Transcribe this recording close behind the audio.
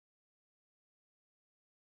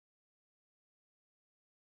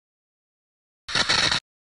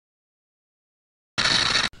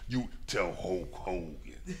You tell Hulk Hogan.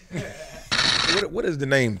 Where does the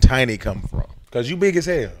name Tiny come from? Because you big as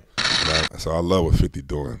hell. So I love what 50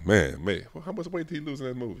 doing. Man, how much weight did he lose in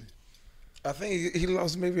that movie? I think he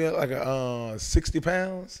lost maybe like 60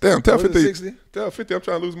 pounds. Damn, tell 50. 60? Tell 50 I'm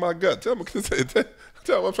trying to lose my gut. Tell him I'm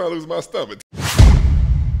trying to lose my stomach.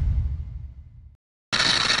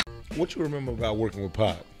 What you remember about working with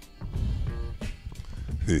Pac?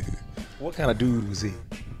 What kind of dude was he?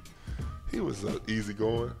 He was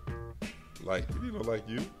easygoing, like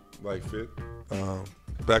like Fit.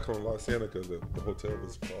 Back on La Cienega, the hotel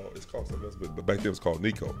was called something else, but back then it was called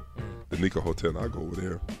Nico, the Nico Hotel. And I go over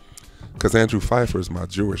there because Andrew Pfeiffer is my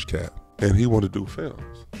Jewish cat, and he wanted to do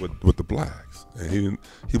films with the blacks, and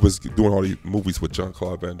he was doing all these movies with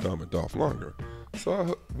Jean-Claude Van Damme and Dolph Lundgren.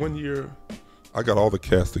 So one year, I got all the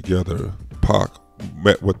cast together. Pac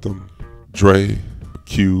met with them, Dre,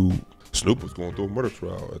 Q. Snoop was going through a murder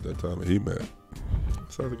trial at that time, and he met.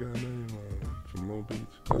 What's that other guy's name from Long Beach?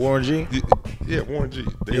 Warren G? Yeah, Warren G.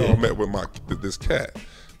 They all met with this cat.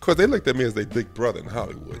 Because they looked at me as their big brother in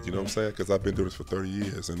Hollywood, you know what I'm saying? Because I've been doing this for 30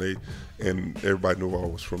 years, and everybody knew I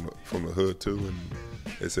was from the hood too, and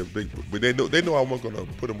they said but they know I wasn't going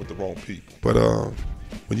to put them with the wrong people. But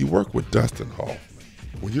when you work with Dustin Hoffman,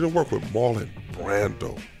 when you don't work with Marlon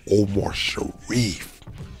Brando, Omar Sharif,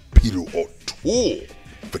 Peter O'Toole,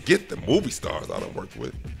 forget the movie stars I done worked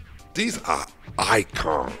with. These are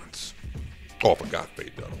icons. Oh, I forgot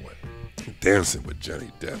Faye Dunaway. Dancing with Johnny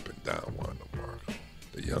Depp and Don Juan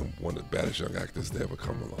DeMarco. One of the baddest young actors that ever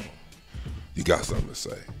come along. You got something to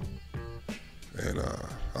say. And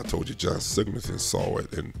I told you John Sigmundson saw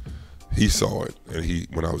it, and he saw it, and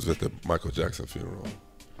when I was at the Michael Jackson funeral,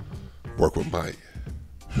 worked with Mike.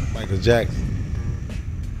 Michael Jackson.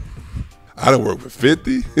 I done worked with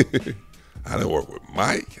 50. I done work with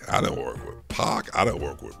Mike. I done work with Pac. I done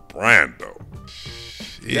work with Brando.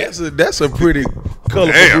 Shit. That's a pretty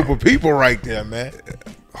colorful group of people right there, man.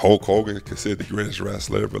 Hulk Hogan, considered the greatest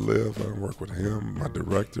wrestler ever lived. I done work with him. My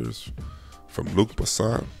directors, from Luc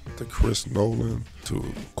Besson to Chris Nolan to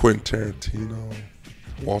Quentin Tarantino.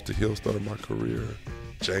 Walter Hill started my career.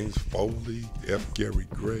 James Foley, F. Gary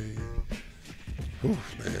Gray.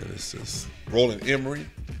 Oof, man, it's just Roland Emmerich,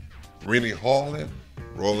 Rennie Harlan.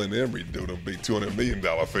 Roland Emmerich do them big $200 million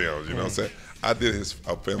films, you know what I'm saying? I did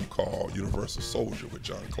a film called Universal Soldier with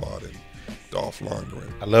Jean-Claude and Dolph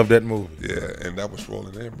Lundgren. I love that movie. Yeah, and that was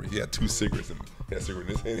Roland Emmerich. He had 2 cigarettes, and he had a cigarette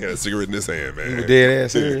in his hand. He had a cigarette in his hand, man. You were dead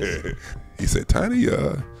ass serious? He said, Tiny,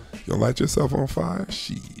 you don't light yourself on fire?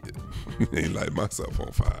 Shit. Ain't light myself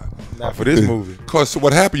on fire. Not for this movie. Because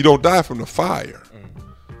what happened, you don't die from the fire.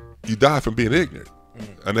 You die from being ignorant,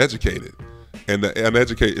 uneducated. And the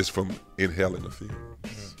uneducated is from inhaling the fumes.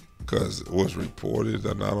 Because it was reported,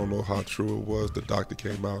 and I don't know how true it was, the doctor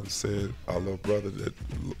came out and said, our little brother that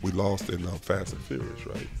we lost in Fast and Furious,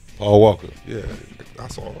 right? Paul Walker. Yeah, I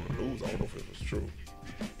saw it on the news. I don't know if it was true.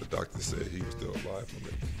 The doctor said he was still alive from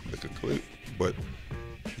the clip, but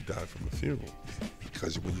he died from the fumes.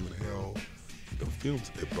 Because when you inhale the fumes,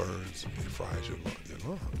 it burns, it fries your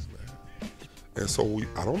lungs, man. And so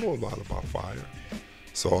I don't know a lot about fire.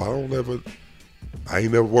 So I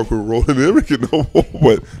ain't never worked with Roland Emmerich no more,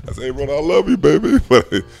 but I say, hey, Ron, I love you, baby.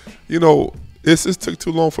 But, it just took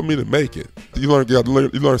too long for me to make it. You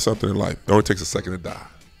learn something in life. It only takes a second to die.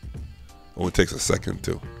 It only takes a second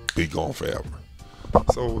to be gone forever.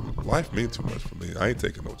 So life means too much for me. I ain't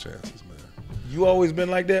taking no chances, man. You always been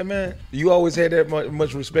like that, man? You always had that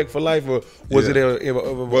much respect for life, or was it ever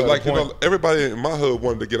well, like, everybody in my hood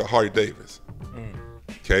wanted to get a Harley Davidson.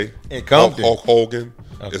 Okay? In Compton. Hulk Hogan.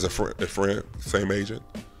 Is a friend, same agent.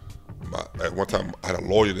 At one time, I had a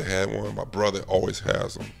lawyer that had one. My brother always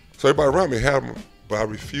has them. So everybody around me had them, but I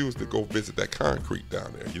refused to go visit that concrete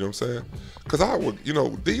down there. You know what I'm saying? Because I would,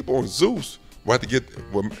 Debo and Zeus would have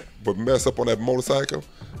to would mess up on that motorcycle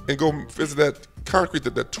and go visit that concrete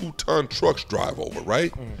that 2-ton trucks drive over,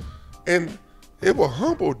 right? And it would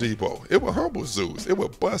humble Debo. It would humble Zeus. It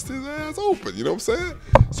would bust his ass open. You know what I'm saying?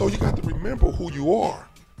 So you got to remember who you are.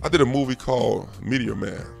 I did a movie called Meteor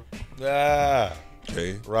Man.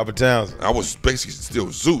 Okay. Robert Townsend. I was basically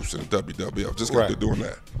still Zeus in the WWF, just got to doing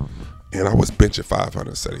that. And I was benching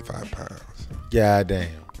 575 pounds. God damn.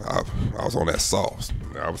 I was on that sauce.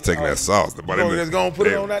 I was taking that sauce. You just gonna put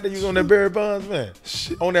it on out there? You was on that Barry Bonds, man?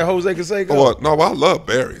 Shit. On that Jose Canseco? Oh, no, I love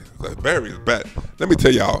Barry. Barry is bad. Let me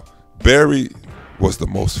tell y'all, Barry was the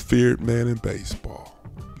most feared man in baseball.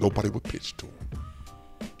 Nobody would pitch to him.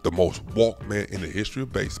 The most walked man in the history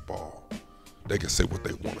of baseball. They can say what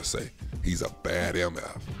they want to say. He's a bad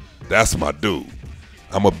MF. That's my dude.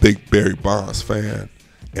 I'm a big Barry Bonds fan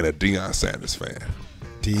and a Deion Sanders fan.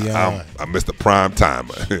 I'm Mr. Prime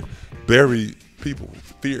Timer. Very people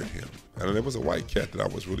feared him. And there was a white cat that I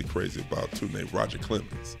was really crazy about too, named Roger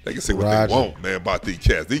Clemens. They can say what they want, man, about these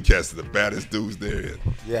cats. These cats are the baddest dudes there is.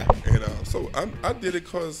 Yeah. And so I did it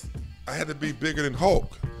because I had to be bigger than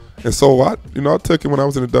Hulk. And so I took it when I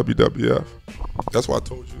was in the WWF. That's why I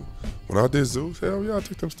told you. When I did Zeus, hell yeah, I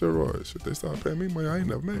took them steroids. Shit, they started paying me money I ain't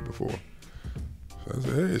never made before. So I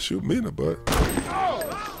said, hey, shoot me in the butt.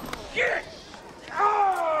 Oh, shit!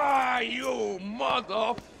 Ah, you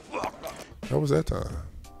motherfucker! That was that time.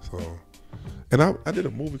 So, and I did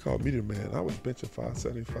a movie called Meteor Man. I was benching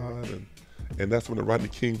 575, and that's when the Rodney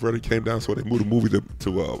King verdict came down. So they moved the movie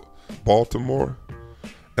to Baltimore,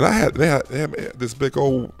 and they had this big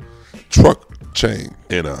old truck chain,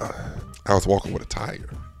 and I was walking with a tiger.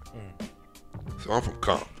 So I'm from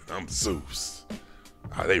Compton. I'm Zeus.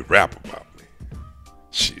 They rap about me.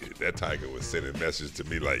 Shit, that tiger was sending messages to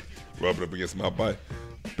me like rubbing up against my bike.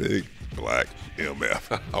 Big black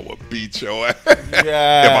MF. I will beat your ass.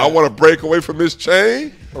 Yeah. If I want to break away from this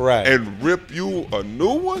chain and rip you a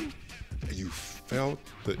new one, and you felt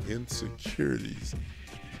the insecurities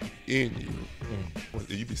in you,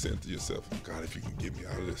 you be saying to yourself, God, if you can get me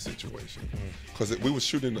out of this situation. Because we was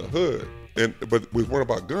shooting in the hood, but we weren't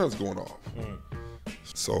about guns going off.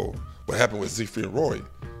 So what happened with Zephyr and Roy,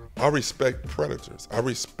 I respect predators. I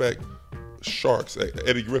respect sharks.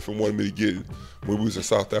 Eddie Griffin wanted me to get it when we was in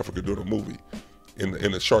South Africa doing a movie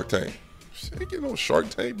in the Shark Tank. I ain't getting no Shark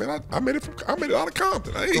Tank, man. I made it out of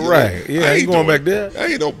Compton. I ain't Yeah, you going back there? I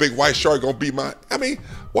ain't no big white shark gonna beat my. I mean,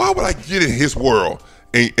 why would I get in his world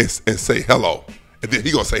and say hello, and then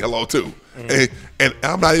he gonna say hello too, and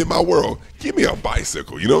I'm not in my world. Give me a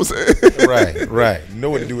bicycle. You know what I'm saying? Right. Know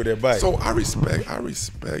what to do with that bike. So I respect death,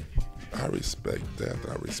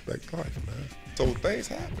 and I respect life, man. So things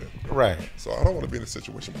happen. Right. So I don't want to be in a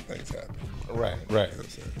situation where things happen. Right. You know what I'm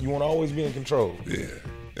saying? You want to always be in control. Yeah.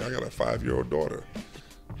 I got a 5-year-old daughter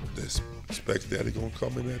that expects daddy gonna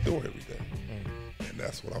come in that door every day, and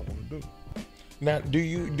that's what I want to do. Now, do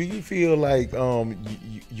you feel like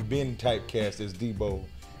you've been typecast as Debo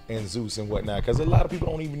and Zeus and whatnot? Because a lot of people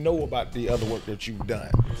don't even know about the other work that you've done.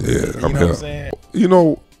 Yeah, you know what I'm saying? You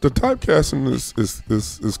know, the typecasting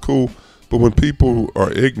is cool, but when people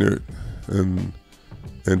are ignorant and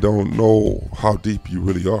don't know how deep you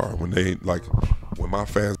really are, when they like, when my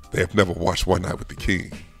fans, they have never watched One Night with the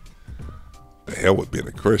King. The hell with being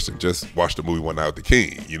a Christian, just watch the movie One Night with the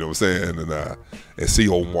King, you know what I'm saying? And see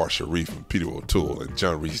Omar Sharif and Peter O'Toole and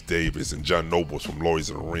John Rhys Davis and John Nobles from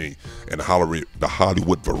Lawyers in the Ring and the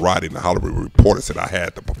Hollywood Variety and the Hollywood Reporter said I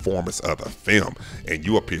had the performance of the film, and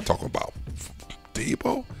you up here talking about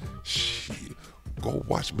Debo? Shit, go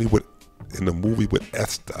watch me in the movie with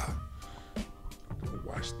Esther. Go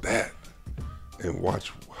watch that and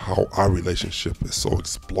watch how our relationship is so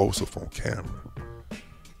explosive on camera.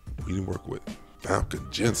 We didn't work with Falcon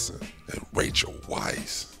Jensen and Rachel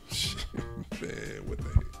Weisz. Man, what the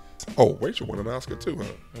heck? Oh, Rachel won an Oscar too,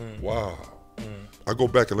 huh? Wow. I go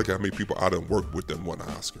back and look at how many people I done worked with that won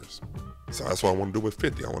Oscars. So that's what I want to do with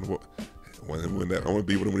 50. I want to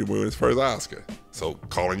be with him when he won his first Oscar. So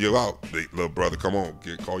calling you out, big little brother, come on,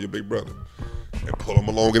 call your big brother. And pull him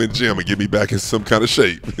along in the gym and get me back in some kind of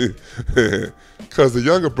shape. Because the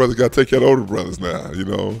younger brothers got to take care of the older brothers now, you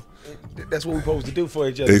know. That's what we're supposed to do for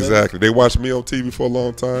each other. Exactly. They watched me on TV for a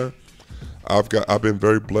long time. I've been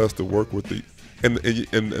very blessed to work with and in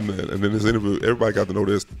this interview, everybody got to know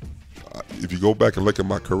this. If you go back and look at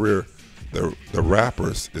my career, the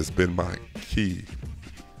rappers has been my key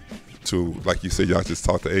to, like you said, y'all just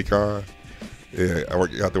talked to Akon. Yeah, I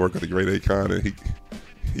got to work with the great Akon, and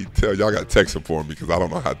he tell y'all got to text him for me because I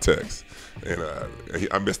don't know how to text, and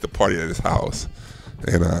I missed the party at his house,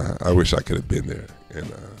 and I wish I could have been there,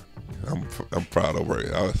 and I'm proud of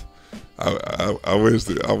it. I wish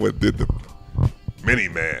that I would did the Mini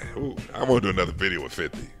Man. Ooh, I want to do another video with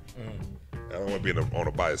 50. I don't want to be on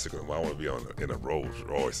a bicycle. I want to be in a Rolls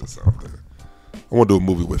Royce or something. I want to do a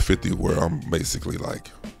movie with 50 where I'm basically like,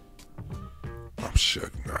 I'm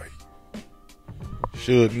Suge Knight.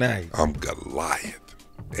 Suge Knight. I'm Goliath,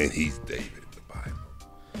 and he's David in the Bible.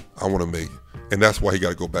 I want to make, and that's why he got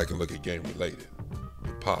to go back and look at Game Related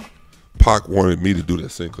with Pac. Pac wanted me to do that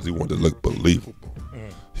thing because he wanted to look believable.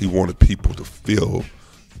 He wanted people to feel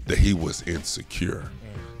that he was insecure.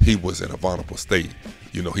 He was in a vulnerable state.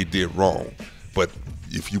 You know, he did wrong. But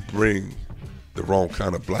if you bring the wrong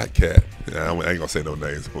kind of black cat, and I ain't gonna say no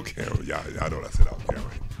names on camera. Y'all know what I said off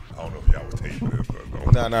camera. I don't know if y'all was taping it,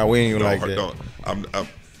 but no, we ain't even like that.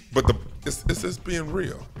 But it's just being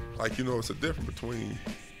real. Like, you know, it's a difference between.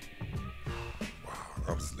 Wow,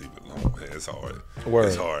 I'm just leaving it alone, man. It's hard. Word.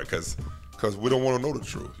 It's hard because because we don't want to know the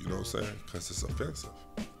truth. You know what I'm saying? Because it's offensive.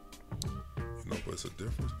 You know, but it's a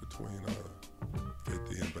difference between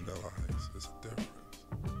 50 and Vanilla Ice. It's a difference.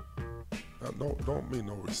 Now, don't mean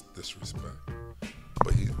no disrespect,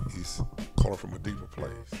 but he's calling from a deeper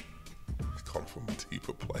place. He's calling from a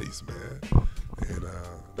deeper place, man. And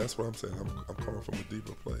that's what I'm saying. I'm calling from a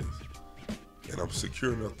deeper place. And I'm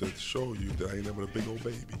secure enough to show you that I ain't never a big old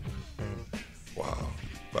baby. Wow.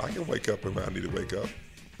 But I can wake up when I need to wake up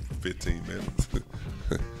for 15 minutes.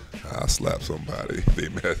 I'll slap somebody.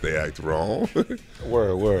 They act wrong.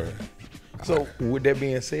 Word. So with that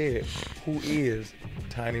being said, who is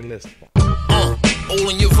Tiny Lister? All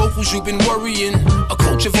in your vocals, you've been worrying. A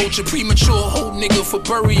culture vulture, premature, whole nigga for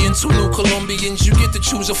burying. 2 new Colombians, you get to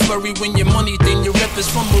choose a flurry. When your money, then your rep is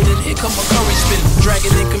fumbling. Here come a curry spin,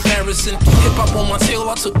 dragging in comparison. Hip hop on my tail,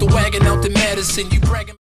 I took the wagon out to Madison. You bragging.